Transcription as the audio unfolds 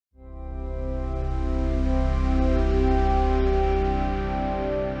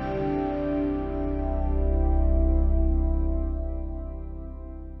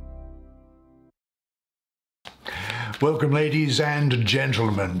Welcome, ladies and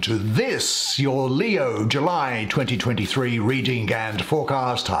gentlemen, to this, your Leo July 2023 reading and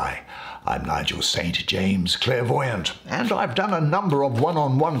forecast. Hi, I'm Nigel Saint James, clairvoyant, and I've done a number of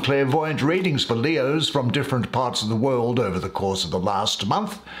one-on-one clairvoyant readings for Leos from different parts of the world over the course of the last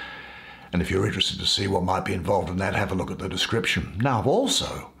month. And if you're interested to see what might be involved in that, have a look at the description. Now, I've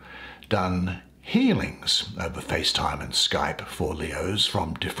also done healings over FaceTime and Skype for Leos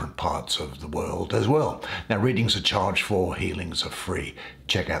from different parts of the world as well. Now, readings are charged for, healings are free.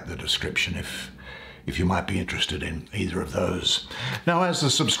 Check out the description if you might be interested in either of those. Now, as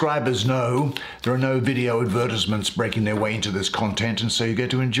the subscribers know, there are no video advertisements breaking their way into this content, and so you get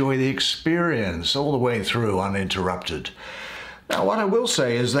to enjoy the experience all the way through uninterrupted. Now, what I will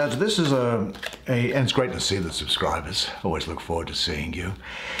say is that this is and it's great to see the subscribers. Always look forward to seeing you.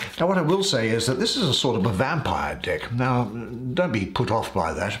 Now, what I will say is that this is a sort of a vampire deck. Now, don't be put off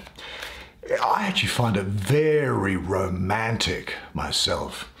by that. I actually find it very romantic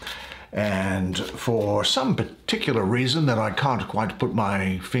myself. And for some particular reason that I can't quite put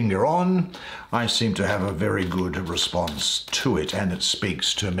my finger on, I seem to have a very good response to it, and it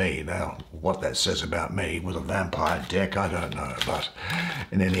speaks to me. Now, what that says about me with a vampire deck, I don't know, but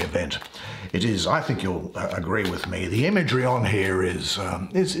in any event, it is, I think you'll agree with me, the imagery on here is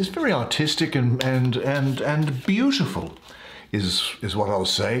very artistic and beautiful, is what I'll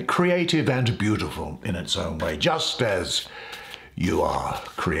say. Creative and beautiful in its own way, just as you are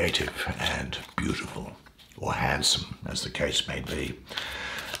creative and beautiful, or handsome, as the case may be.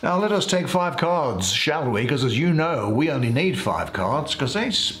 Now, let us take 5 cards, shall we? Because as you know, we only need 5 cards because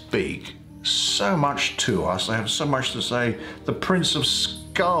they speak so much to us. They have so much to say. The Prince of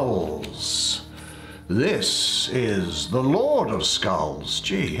Skulls. This is the Lord of Skulls.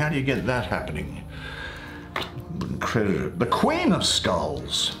 Gee, how do you get that happening? Wouldn't credit it. The Queen of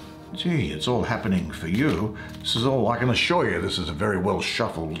Skulls. Gee, it's all happening for you. This is all, I can assure you, this is a very well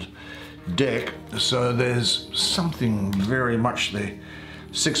shuffled deck. So there's something very much, the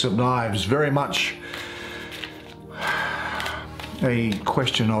 6 of Knives, very much a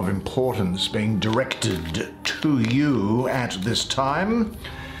question of importance being directed to you at this time.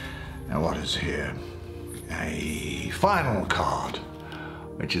 Now, what is here? A final card,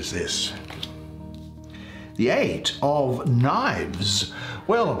 which is this. The 8 of Knives.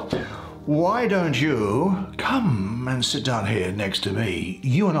 Well, why don't you come and sit down here next to me?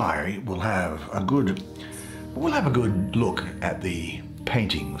 You and I will have a good look at the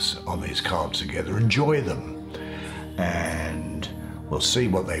paintings on these cards together, enjoy them, and we'll see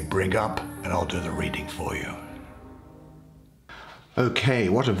what they bring up, and I'll do the reading for you. Okay,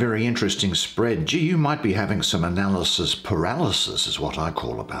 what a very interesting spread. Gee, you might be having some analysis paralysis is what I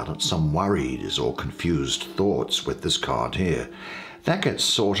call about it, some worried or confused thoughts with this card here. That gets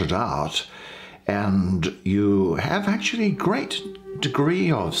sorted out, and you have actually great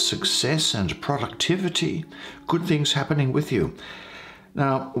degree of success and productivity, good things happening with you.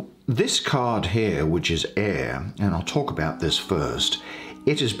 Now, this card here, which is air, and I'll talk about this first,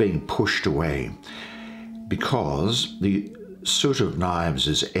 it is being pushed away because the suit of Knives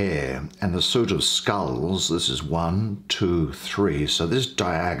is air, and the suit of Skulls, this is 1, 2, 3, so this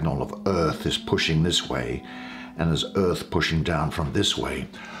diagonal of Earth is pushing this way, and there's Earth pushing down from this way.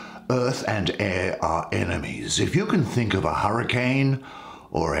 Earth and air are enemies. If you can think of a hurricane,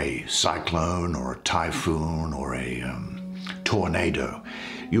 or a cyclone, or a typhoon, or a tornado,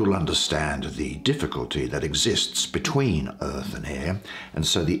 you'll understand the difficulty that exists between Earth and air, and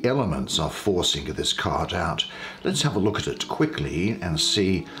so the elements are forcing this card out. Let's have a look at it quickly and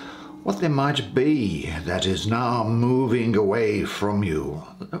see what there might be that is now moving away from you.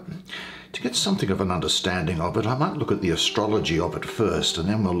 To get something of an understanding of it, I might look at the astrology of it first, and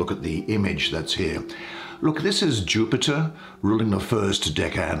then we'll look at the image that's here. Look, this is Jupiter ruling the first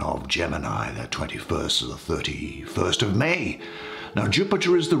decan of Gemini, the 21st to the 31st of May. Now,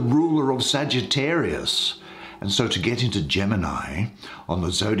 Jupiter is the ruler of Sagittarius, and so to get into Gemini on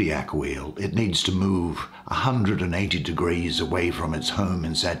the zodiac wheel, it needs to move 180 degrees away from its home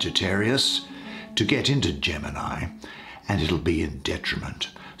in Sagittarius to get into Gemini, and it'll be in detriment.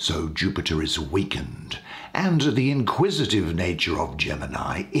 So Jupiter is weakened, and the inquisitive nature of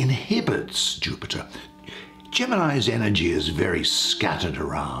Gemini inhibits Jupiter. Gemini's energy is very scattered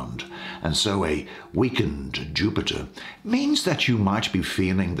around, and so a weakened Jupiter means that you might be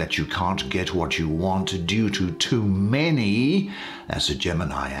feeling that you can't get what you want due to too many, as a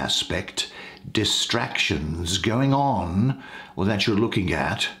Gemini aspect, distractions going on, or that you're looking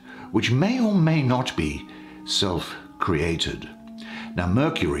at, which may or may not be self-created. Now,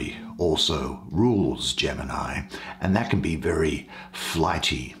 Mercury also rules Gemini, and that can be very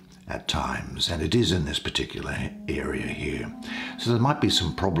flighty at times, and it is in this particular area here. So there might be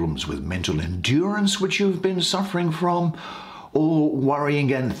some problems with mental endurance which you've been suffering from, or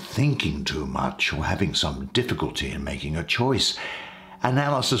worrying and thinking too much, or having some difficulty in making a choice.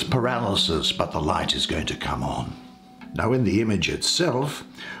 Analysis paralysis, but the light is going to come on. Now in the image itself,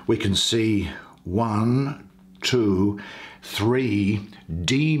 we can see 1, 2, 3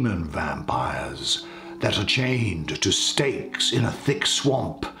 demon vampires that are chained to stakes in a thick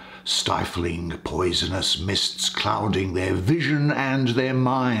swamp, stifling poisonous mists clouding their vision and their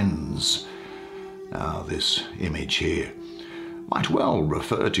minds. Now this image here might well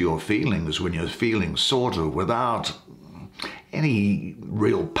refer to your feelings when you're feeling sort of without any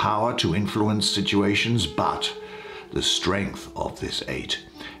real power to influence situations, but the strength of this 8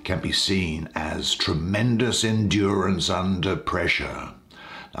 can be seen as tremendous endurance under pressure.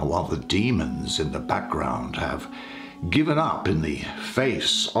 Now, while the demons in the background have given up in the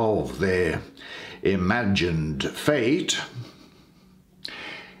face of their imagined fate,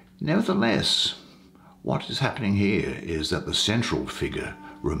 nevertheless, what is happening here is that the central figure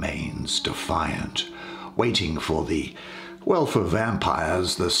remains defiant, waiting for for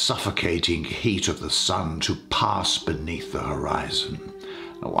vampires, the suffocating heat of the sun to pass beneath the horizon,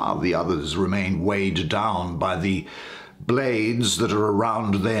 while the others remain weighed down by the blades that are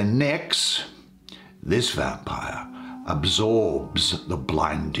around their necks. This vampire absorbs the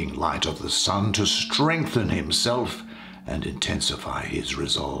blinding light of the sun to strengthen himself and intensify his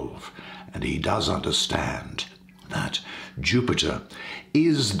resolve. And he does understand that Jupiter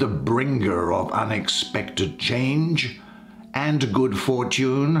is the bringer of unexpected change and good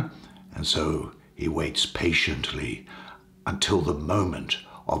fortune, and so he waits patiently until the moment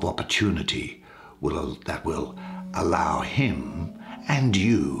of opportunity that will allow him and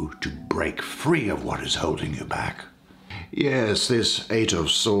you to break free of what is holding you back. Yes, this 8 of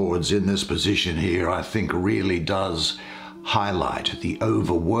Swords in this position here, I think, really does highlight the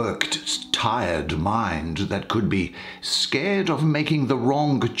overworked, tired mind that could be scared of making the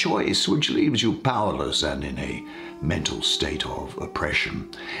wrong choice, which leaves you powerless and in a mental state of oppression.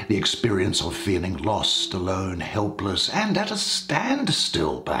 The experience of feeling lost, alone, helpless, and at a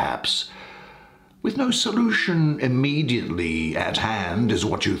standstill, perhaps, with no solution immediately at hand, is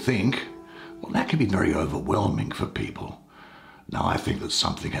what you think. Well, that can be very overwhelming for people. Now, I think that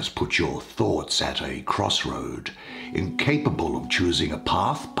something has put your thoughts at a crossroad, incapable of choosing a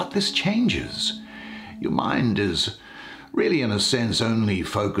path, but this changes. Your mind is really, in a sense, only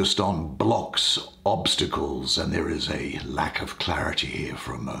focused on blocks, obstacles, and there is a lack of clarity here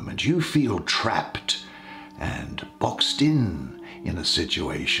for a moment. You feel trapped and boxed in a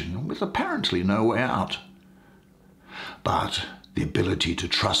situation with apparently no way out. But the ability to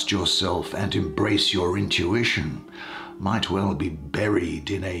trust yourself and embrace your intuition might well be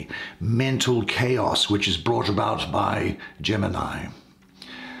buried in a mental chaos which is brought about by Gemini.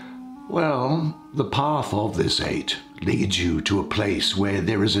 Well, the path of this 8 leads you to a place where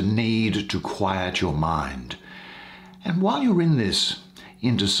there is a need to quiet your mind. And while you're in this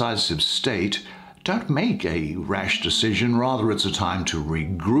indecisive state, don't make a rash decision. Rather, it's a time to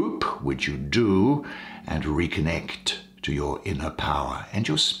regroup, which you do, and reconnect to your inner power and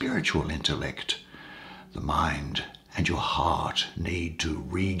your spiritual intellect. The mind and your heart need to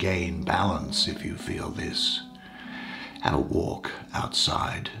regain balance if you feel this. Have a walk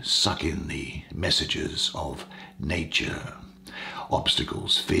outside, suck in the messages of nature.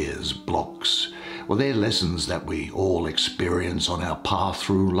 Obstacles, fears, blocks, well, they're lessons that we all experience on our path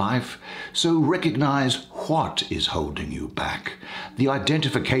through life. So recognize what is holding you back. The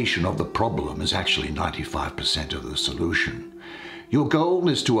identification of the problem is actually 95% of the solution. Your goal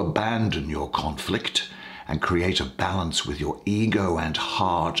is to abandon your conflict and create a balance with your ego and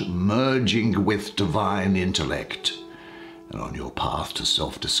heart, merging with divine intellect. And on your path to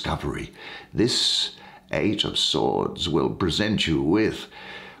self-discovery, this 8 of Swords will present you with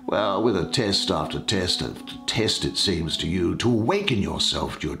a test after test after test, it seems to you, to awaken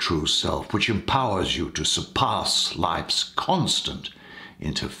yourself to your true self, which empowers you to surpass life's constant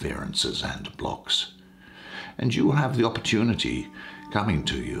interferences and blocks. And you will have the opportunity coming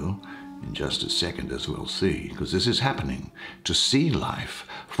to you in just a second, as we'll see, because this is happening, to see life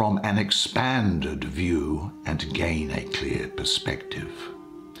from an expanded view and gain a clear perspective.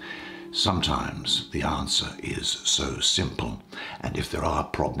 Sometimes the answer is so simple, and if there are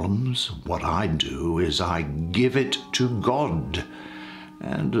problems, what I do is I give it to God.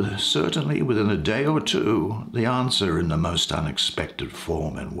 And certainly within a day or two, the answer in the most unexpected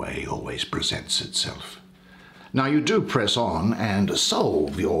form and way always presents itself. Now you do press on and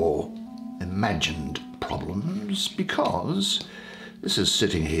solve your imagined problems because This is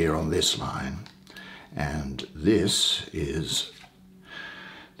sitting here on this line, and this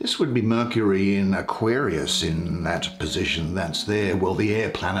would be Mercury in Aquarius in that position that's there. Well, the air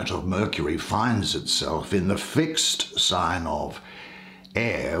planet of Mercury finds itself in the fixed sign of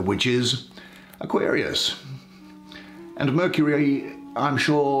air, which is Aquarius. And Mercury, I'm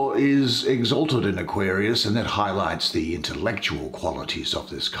sure, is exalted in Aquarius, and that highlights the intellectual qualities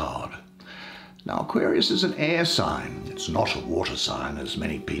of this card. Now, Aquarius is an air sign. It's not a water sign, as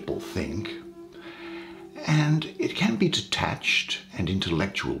many people think. And it can be detached and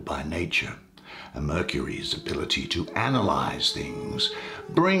intellectual by nature. And Mercury's ability to analyze things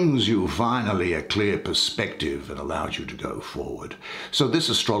brings you finally a clear perspective and allows you to go forward. So this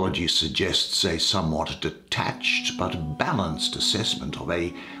astrology suggests a somewhat detached but balanced assessment of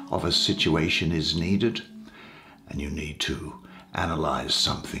a situation is needed. And you need to analyze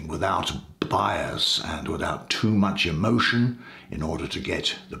something without bias and without too much emotion in order to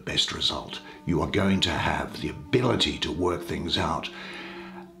get the best result. You are going to have the ability to work things out,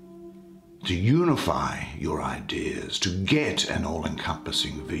 to unify your ideas, to get an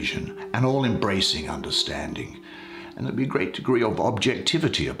all-encompassing vision, an all-embracing understanding. And there'll be a great degree of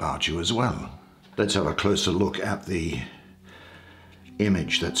objectivity about you as well. Let's have a closer look at the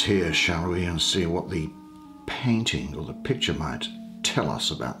image that's here, shall we, and see what the painting or the picture might tell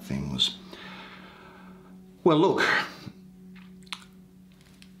us about things. Well, look,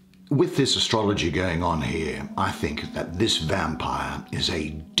 with this astrology going on here, I think that this vampire is a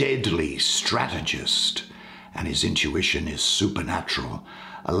deadly strategist, and his intuition is supernatural,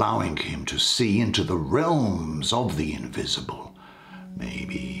 allowing him to see into the realms of the invisible.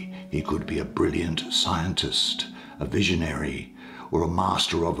 Maybe he could be a brilliant scientist, a visionary, or a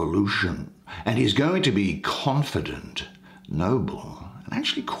master of illusion, and he's going to be confident, noble, and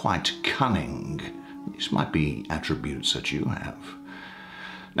actually quite cunning. These might be attributes that you have.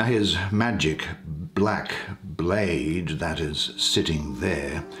 Now his magic black blade that is sitting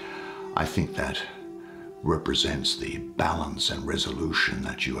there, I think that represents the balance and resolution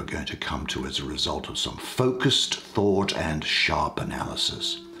that you are going to come to as a result of some focused thought and sharp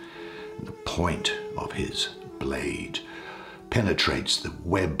analysis. And the point of his blade penetrates the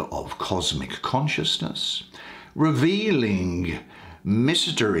web of cosmic consciousness, revealing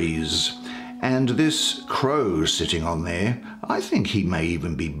mysteries. And this crow sitting on there, I think he may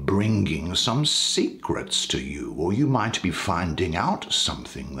even be bringing some secrets to you, or you might be finding out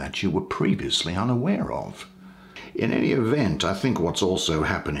something that you were previously unaware of. In any event, I think what's also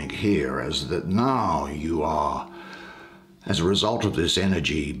happening here is that now you are, as a result of this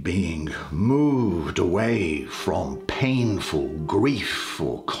energy, being moved away from painful grief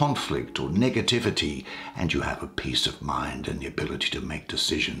or conflict or negativity, and you have a peace of mind and the ability to make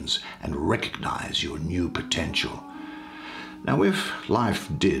decisions and recognize your new potential. Now, if life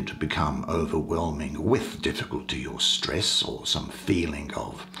did become overwhelming with difficulty or stress or some feeling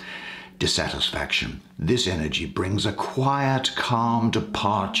of dissatisfaction, this energy brings a quiet, calm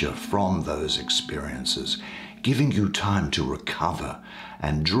departure from those experiences, giving you time to recover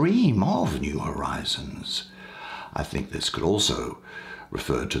and dream of new horizons. I think this could also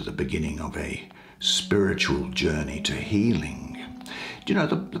refer to the beginning of a spiritual journey to healing. You know,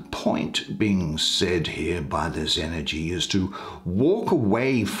 the point being said here by this energy is to walk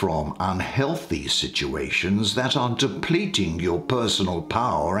away from unhealthy situations that are depleting your personal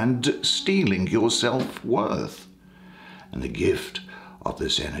power and stealing your self-worth. And the gift of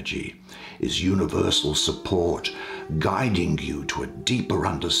this energy is universal support, guiding you to a deeper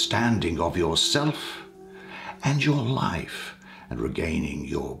understanding of yourself and your life, and regaining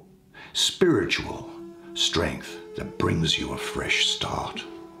your spiritual strength that brings you a fresh start.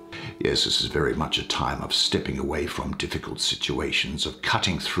 Yes, this is very much a time of stepping away from difficult situations, of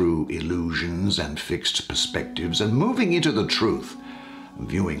cutting through illusions and fixed perspectives and moving into the truth,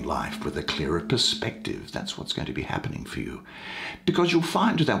 viewing life with a clearer perspective. That's what's going to be happening for you. Because you'll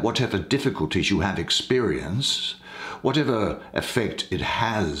find that whatever difficulties you have experienced, whatever effect it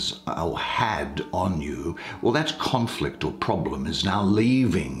has or had on you, well, that conflict or problem is now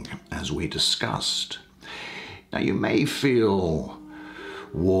leaving, as we discussed. Now, you may feel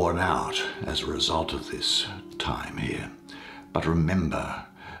worn out as a result of this time here, but remember,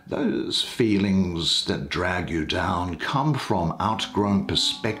 those feelings that drag you down come from outgrown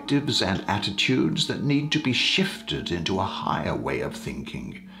perspectives and attitudes that need to be shifted into a higher way of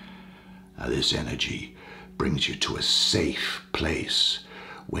thinking. Now, this energy brings you to a safe place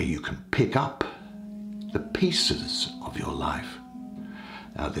where you can pick up the pieces of your life.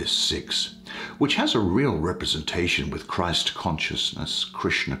 Now, this 6, which has a real representation with Christ consciousness,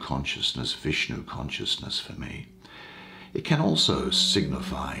 Krishna consciousness, Vishnu consciousness for me. It can also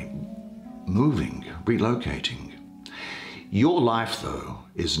signify moving, relocating. Your life, though,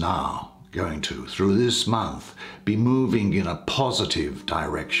 is now going to, through this month, be moving in a positive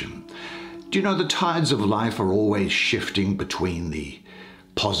direction. Do you know the tides of life are always shifting between the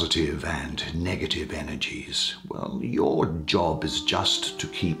positive and negative energies? Well, your job is just to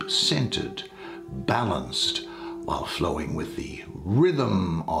keep centered, balanced, while flowing with the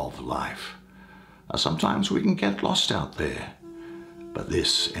rhythm of life. Now, sometimes we can get lost out there, but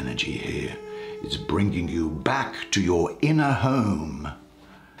this energy here is bringing you back to your inner home.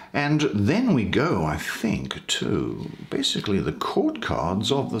 And then we go, I think, to basically the court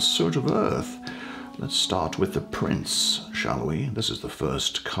cards of the Suit of Earth. Let's start with the Prince, shall we? This is the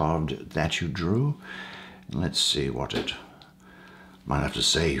first card that you drew. Let's see what it might have to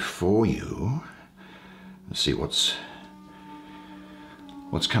say for you. Let's see what's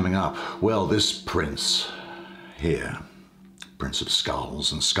coming up. Well, this Prince here, Prince of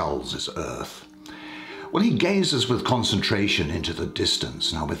Skulls, and Skulls is Earth. Well, he gazes with concentration into the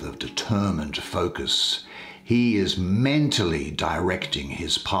distance. Now, with a determined focus, he is mentally directing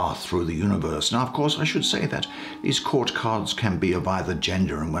his path through the universe. Now, of course, I should say that these court cards can be of either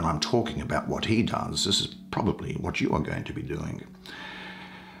gender, and when I'm talking about what he does, this is probably what you are going to be doing.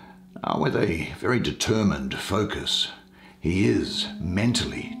 Now, with a very determined focus, he is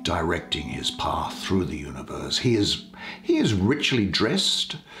mentally directing his path through the universe. He is richly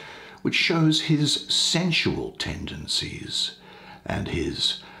dressed, which shows his sensual tendencies and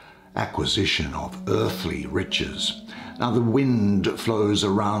his acquisition of earthly riches. Now, the wind flows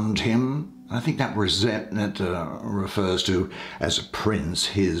around him. I think that refers to, as a prince,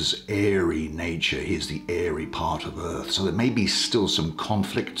 his airy nature. He's the airy part of Earth. So there may be still some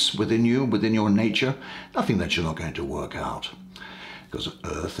conflicts within you, within your nature. Nothing that you're not going to work out. Because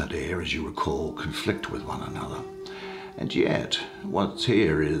Earth and air, as you recall, conflict with one another. And yet, what's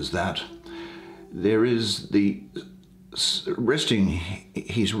here is that there is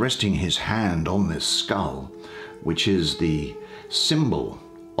he's resting his hand on this skull, which is the symbol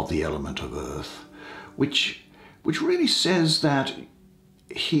of the element of Earth, which really says that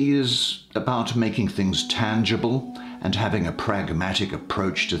he is about making things tangible and having a pragmatic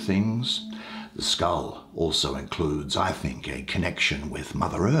approach to things. The skull also includes, I think, a connection with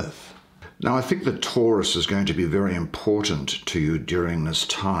Mother Earth. Now, I think that Taurus is going to be very important to you during this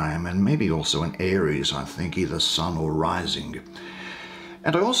time, and maybe also in Aries, I think, either sun or rising.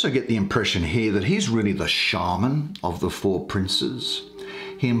 And I also get the impression here that he's really the shaman of the four princes.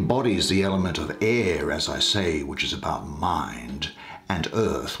 He embodies the element of air, as I say, which is about mind, and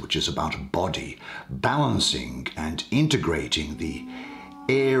earth, which is about body, balancing and integrating the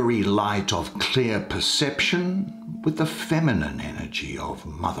airy light of clear perception with the feminine energy of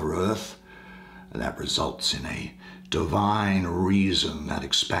Mother Earth. That results in a divine reason that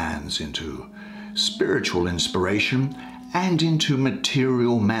expands into spiritual inspiration and into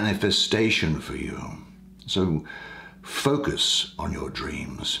material manifestation for you. So focus on your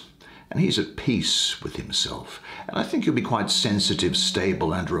dreams. And he's at peace with himself. And I think you'll be quite sensitive,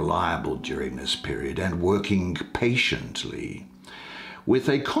 stable, and reliable during this period, and working patiently with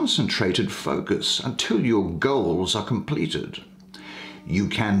a concentrated focus until your goals are completed. You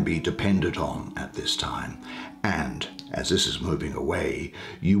can be depended on at this time, and as this is moving away,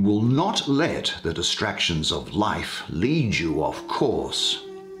 you will not let the distractions of life lead you off course.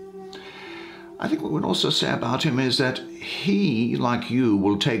 I think what we would also say about him is that he, like you,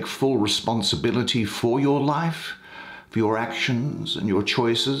 will take full responsibility for your life, for your actions and your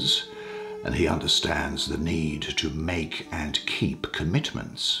choices, and he understands the need to make and keep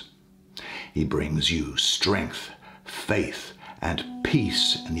commitments. He brings you strength, faith, and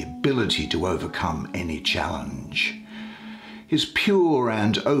peace, and the ability to overcome any challenge. His pure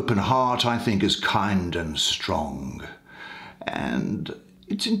and open heart, I think, is kind and strong, and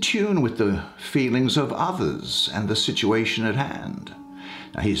it's in tune with the feelings of others and the situation at hand.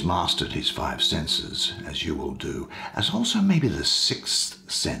 Now, he's mastered his five senses, as you will do, as also maybe the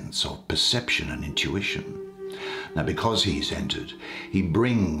sixth sense of perception and intuition. Now, because he's entered, he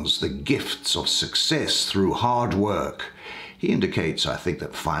brings the gifts of success through hard work. He indicates, I think,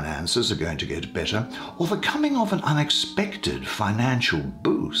 that finances are going to get better, or the coming of an unexpected financial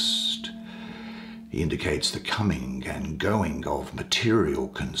boost. He indicates the coming and going of material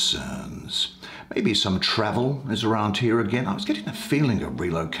concerns. Maybe some travel is around here again. I was getting a feeling of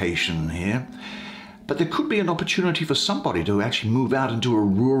relocation here. But there could be an opportunity for somebody to actually move out into a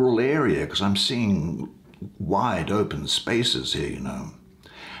rural area, because I'm seeing wide open spaces here, you know.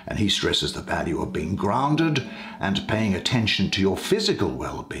 And he stresses the value of being grounded and paying attention to your physical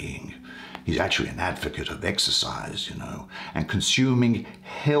well-being. He's actually an advocate of exercise, you know, and consuming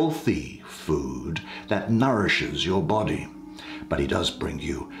healthy food that nourishes your body. But he does bring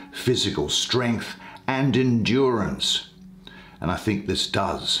you physical strength and endurance. And I think this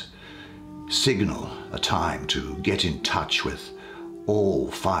does signal a time to get in touch with all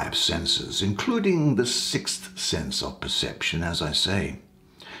 5 senses, including the 6th sense of perception, as I say.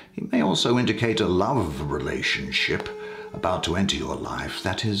 He may also indicate a love relationship about to enter your life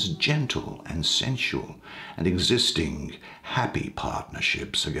that is gentle and sensual, and existing happy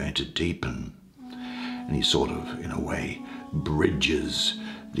partnerships are going to deepen. And he sort of, in a way, bridges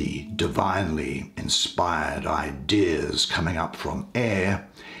the divinely inspired ideas coming up from air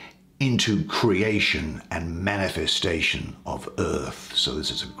into creation and manifestation of earth. So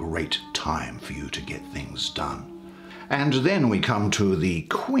this is a great time for you to get things done. And then we come to the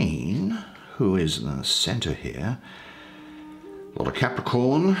Queen, who is in the center here. A lot of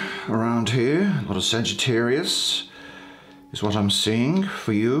Capricorn around here, a lot of Sagittarius is what I'm seeing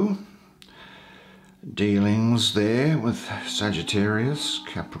for you. Dealings there with Sagittarius,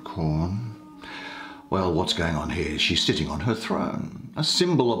 Capricorn. Well, what's going on here? She's sitting on her throne, a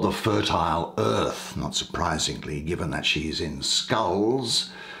symbol of the fertile earth, not surprisingly, given that she's in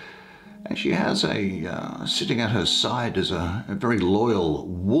skulls. And she has sitting at her side is a very loyal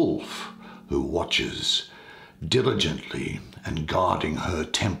wolf who watches diligently and guarding her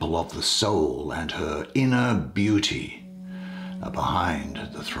temple of the soul and her inner beauty. Now, behind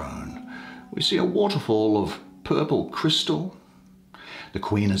the throne, we see a waterfall of purple crystal. The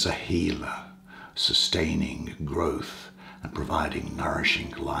Queen is a healer, sustaining growth and providing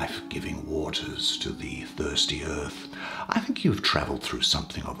nourishing, life-giving waters to the thirsty earth. I think you've traveled through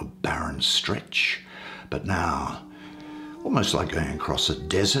something of a barren stretch, but now, almost like going across a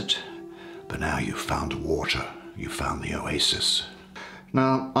desert, but now you've found water, you've found the oasis.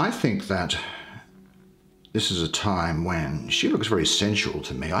 Now, I think that this is a time when, she looks very sensual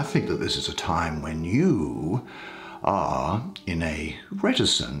to me, I think that this is a time when you are, in a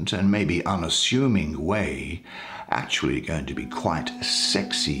reticent and maybe unassuming way, actually going to be quite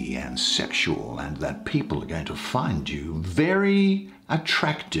sexy and sexual, and that people are going to find you very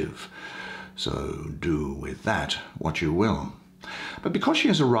attractive. So do with that what you will. But because she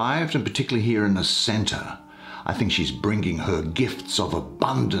has arrived, and particularly here in the center, I think she's bringing her gifts of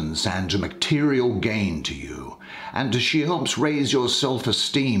abundance and material gain to you. And she helps raise your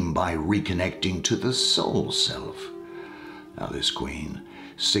self-esteem by reconnecting to the soul self. Now, this Queen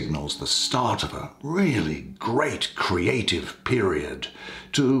signals the start of a really great creative period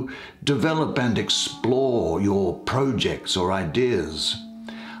to develop and explore your projects or ideas.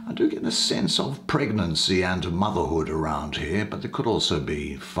 I do get a sense of pregnancy and motherhood around here, but there could also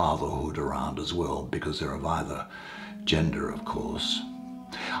be fatherhood around as well, because they're of either gender, of course.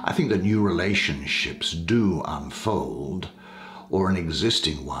 I think that new relationships do unfold, or an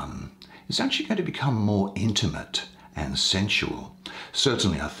existing one is actually going to become more intimate and sensual.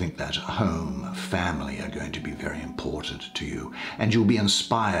 Certainly, I think that home, family are going to be very important to you, and you'll be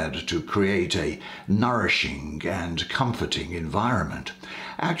inspired to create a nourishing and comforting environment.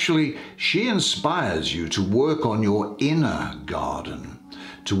 Actually, she inspires you to work on your inner garden,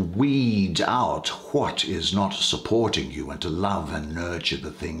 to weed out what is not supporting you, and to love and nurture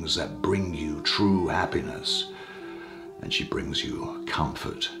the things that bring you true happiness. And she brings you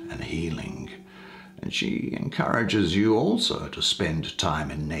comfort and healing. And she encourages you also to spend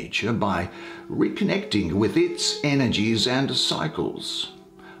time in nature by reconnecting with its energies and cycles.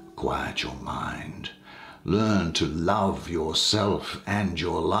 Quiet your mind. Learn to love yourself and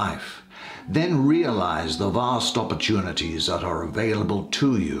your life. Then realize the vast opportunities that are available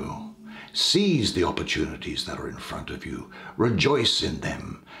to you. Seize the opportunities that are in front of you. Rejoice in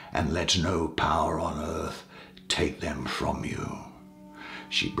them, and let no power on earth take them from you.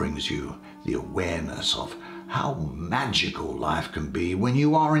 She brings you the awareness of how magical life can be when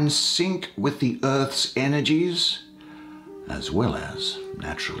you are in sync with the earth's energies, as well as,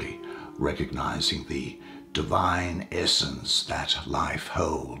 naturally, recognizing the divine essence that life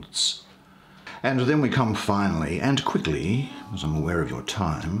holds. And then we come finally, and quickly, as I'm aware of your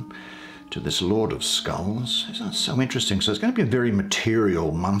time, to this Lord of Skulls. Isn't that so interesting? So it's going to be a very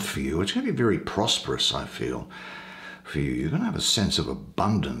material month for you. It's going to be very prosperous, I feel, for you. You're going to have a sense of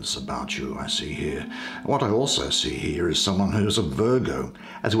abundance about you, I see here. What I also see here is someone who's a Virgo,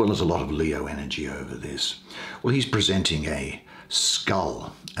 as well as a lot of Leo energy over this. Well, he's presenting a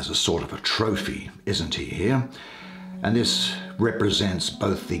skull as a sort of a trophy, isn't he here? And this represents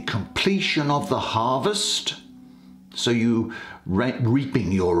both the completion of the harvest, so you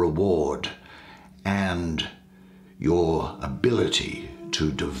reaping your reward, and your ability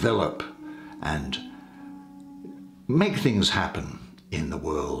to develop and make things happen in the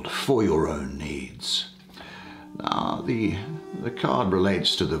world for your own needs. Now, the card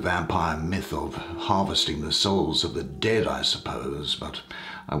relates to the vampire myth of harvesting the souls of the dead, I suppose, but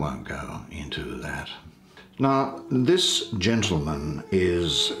I won't go into that. Now, this gentleman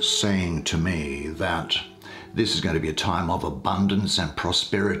is saying to me that this is going to be a time of abundance and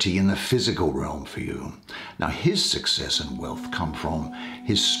prosperity in the physical realm for you. Now, his success and wealth come from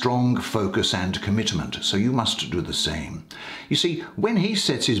his strong focus and commitment, so you must do the same. You see, when he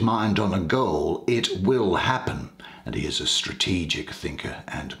sets his mind on a goal, it will happen, and he is a strategic thinker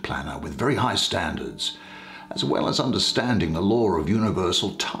and planner with very high standards, as well as understanding the law of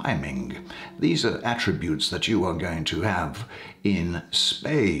universal timing. These are attributes that you are going to have in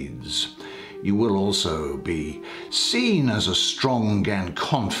spades. You will also be seen as a strong and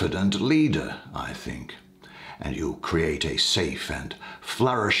confident leader, I think. And you'll create a safe and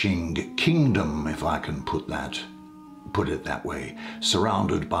flourishing kingdom, if I can put it that way,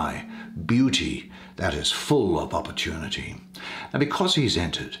 surrounded by beauty that is full of opportunity. And because he's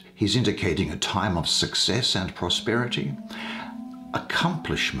entered, he's indicating a time of success and prosperity,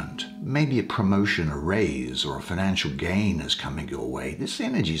 accomplishment, maybe a promotion, a raise, or a financial gain is coming your way. This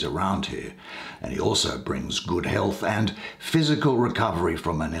energy's around here. And he also brings good health and physical recovery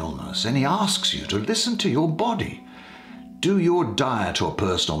from an illness. And he asks you to listen to your body. Do your diet or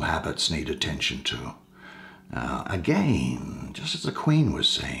personal habits need attention to? Again, just as the Queen was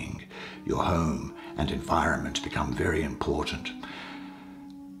saying, your home and environment become very important.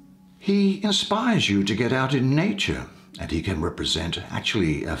 He inspires you to get out in nature, and he can represent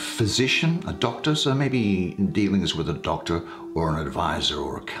actually a physician, a doctor, so maybe dealings with a doctor or an advisor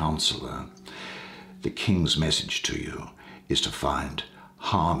or a counselor. The King's message to you is to find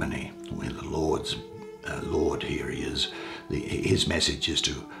harmony with the Lord. Here he is. His message is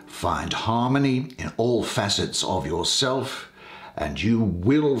to find harmony in all facets of yourself, and you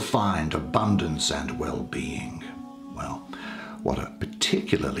will find abundance and well-being. Well, what a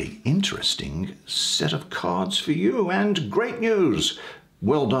particularly interesting set of cards for you, and great news.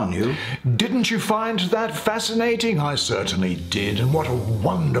 Well done, you. Didn't you find that fascinating? I certainly did, and what a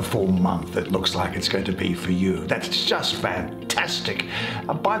wonderful month it looks like it's going to be for you. That's just fantastic.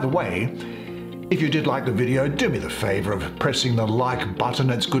 By the way, if you did like the video, do me the favor of pressing the like button.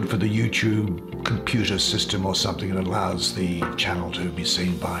 It's good for the YouTube computer system or something. It allows the channel to be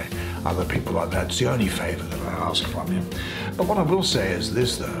seen by other people like that. It's the only favor that I ask from you. But what I will say is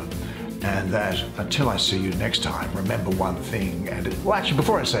this, though, and that until I see you next time, remember one thing. Well, actually,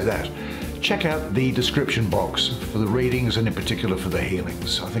 before I say that, check out the description box for the readings and in particular for the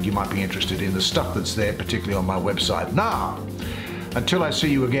healings. I think you might be interested in the stuff that's there, particularly on my website. Now, until I see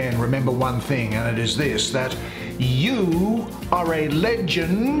you again, remember one thing, and it is this, that you are a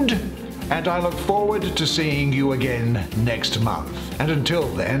legend, and I look forward to seeing you again next month. And until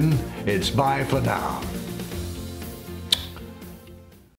then, it's bye for now.